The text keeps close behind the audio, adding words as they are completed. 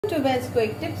to Veg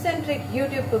Quick Tips and Trick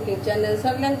YouTube cooking channel.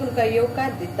 सगळ्यांक तुमका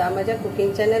येवकार दिता माझ्या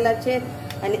कुकिंग चॅनलाचेर.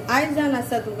 आणि आज जावन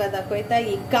आसा तुमका दाखयता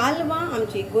ही कालवा,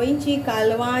 आमची गोंयची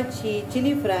कालवाची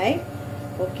चिली फ्राय.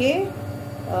 ओके,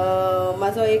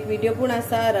 माझो एक व्हिडिओ पण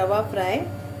आसा रवा फ्राय,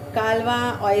 कालवा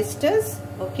oysters.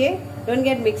 Okay, don't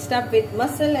get mixed up with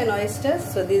mussel and oysters.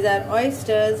 So these are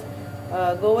oysters,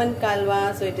 Goan kalwa.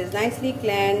 So it is nicely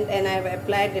cleaned, and I have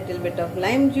applied little bit of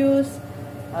lime juice,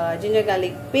 ginger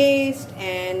garlic paste,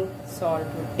 and salt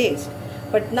to taste.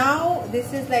 But now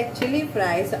this is like chili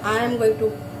fry, so I am going to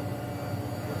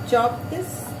chop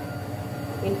this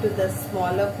into the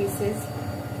smaller pieces.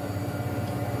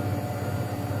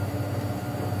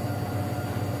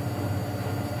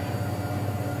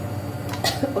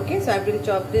 Okay, so I will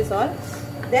chop this all.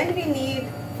 Then we need,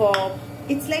 for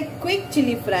it's like quick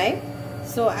chili fry,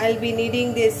 so I'll be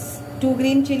needing this 2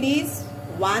 green chilies,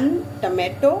 1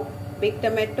 tomato, big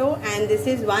tomato, and this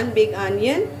is 1 big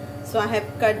onion. So I have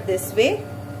cut this way.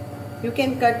 You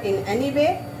can cut in any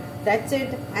way. That's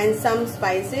it. And some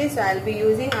spices. So I'll be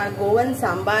using our Goan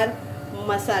Sambhar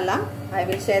Masala. I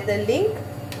will share the link.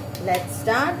 Let's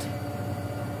start.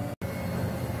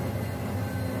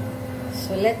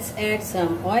 So let's add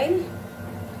some oil.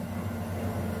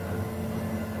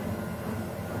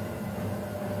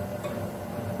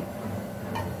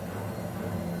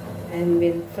 And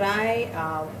we'll fry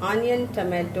our onion,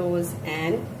 tomatoes,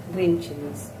 and green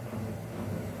chilies.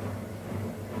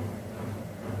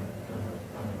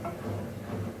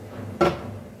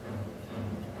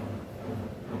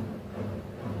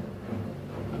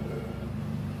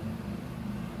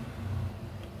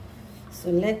 So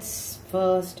let's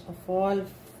first of all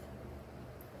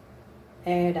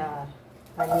add our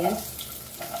onion.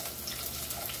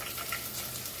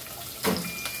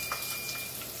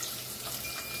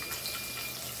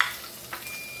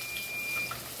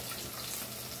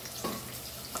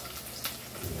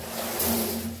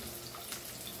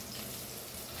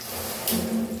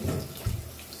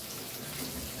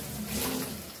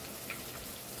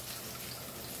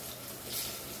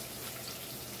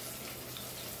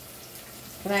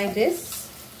 Fry this.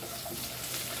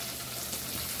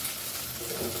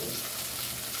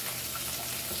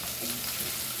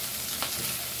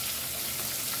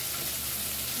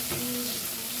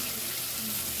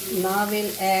 Now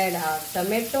we'll add our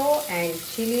tomato and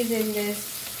chilies in this.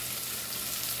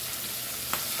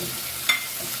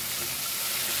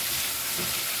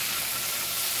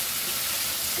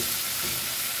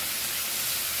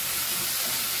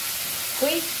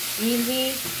 Quick,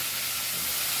 easy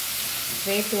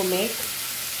way to make.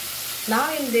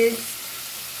 Now in this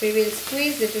we will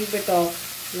squeeze little bit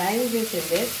of lime juice in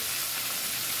this.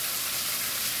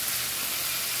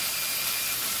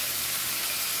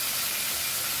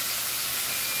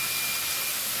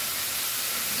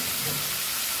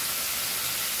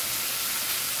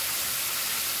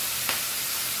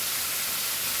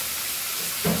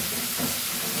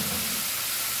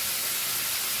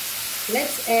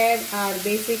 Let's add our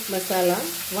basic masala.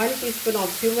 1 teaspoon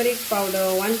of turmeric powder,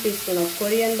 1 teaspoon of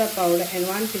coriander powder, and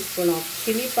 1 teaspoon of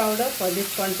chili powder for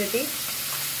this quantity.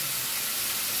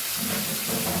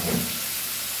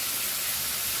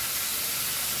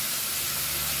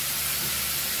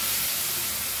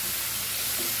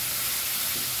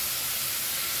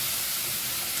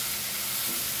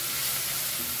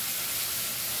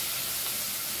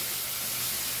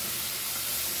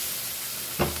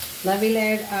 Now we'll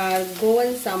add our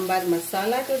Goan Sambhar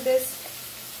Masala to this,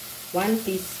 1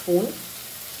 teaspoon.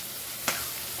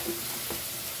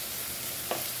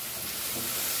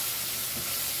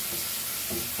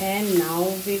 And now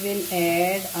we will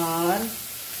add our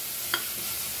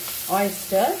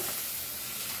oysters.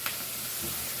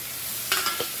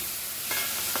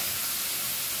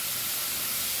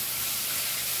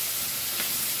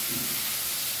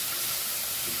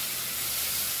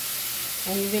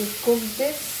 And we will cook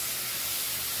this.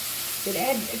 We'll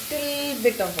add a little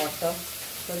bit of water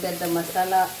so that the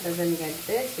masala doesn't get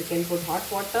this. You can put hot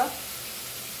water,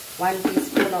 1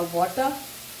 teaspoon of water.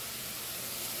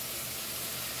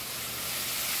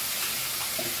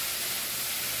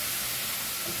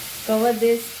 Cover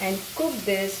this and cook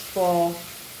this for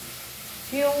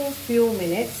few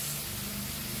minutes.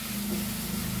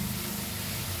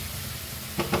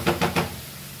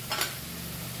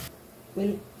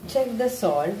 We'll check the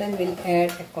salt and we'll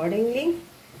add accordingly.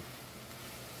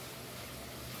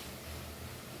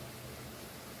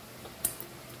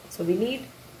 So we need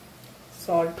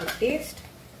salt to taste.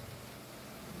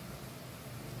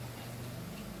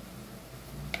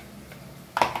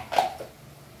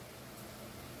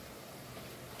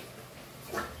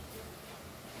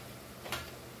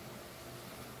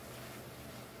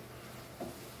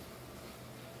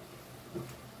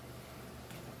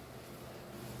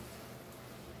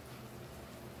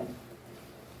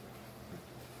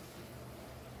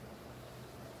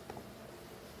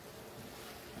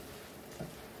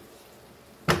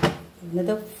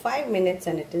 Another 5 minutes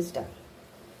and it is done.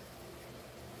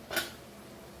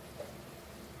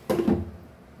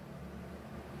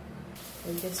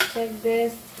 So just check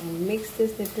this and mix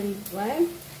this little while.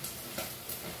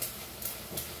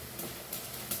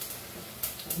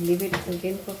 Leave it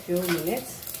again for few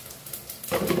minutes.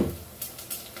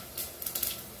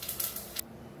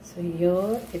 So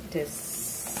here it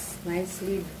is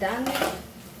nicely done.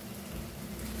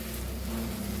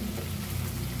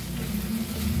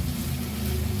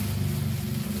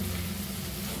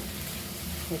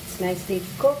 It's nicely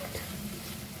cooked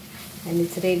and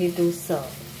it's ready to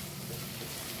serve.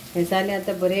 हे जाले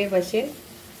आता बरे भशेन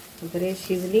बरे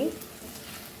शिजली.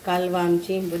 कालवा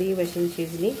आमची बरी भशेन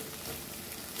शिजली.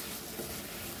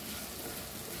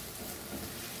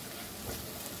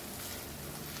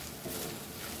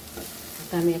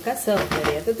 आता आमी एका सर्व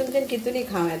करूया. तर तुमच्यान कितुनी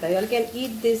खावं येता. You can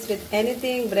eat this with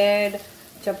anything, bread,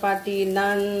 chapati,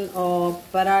 naan or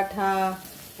paratha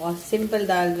or simple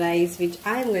dal rice, which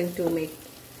I am going to make.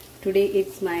 Today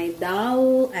it's my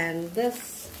dal and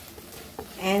this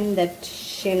and that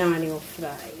shenanio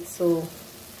fry. So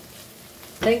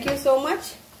thank you so much.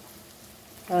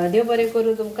 देव बरे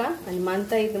करू तुमका आणि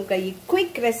मानताय तुमका ही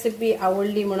quick recipe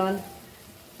आवडली म्हणून.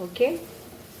 Okay,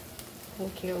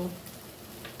 thank you.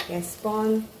 Yes,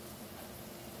 spawn.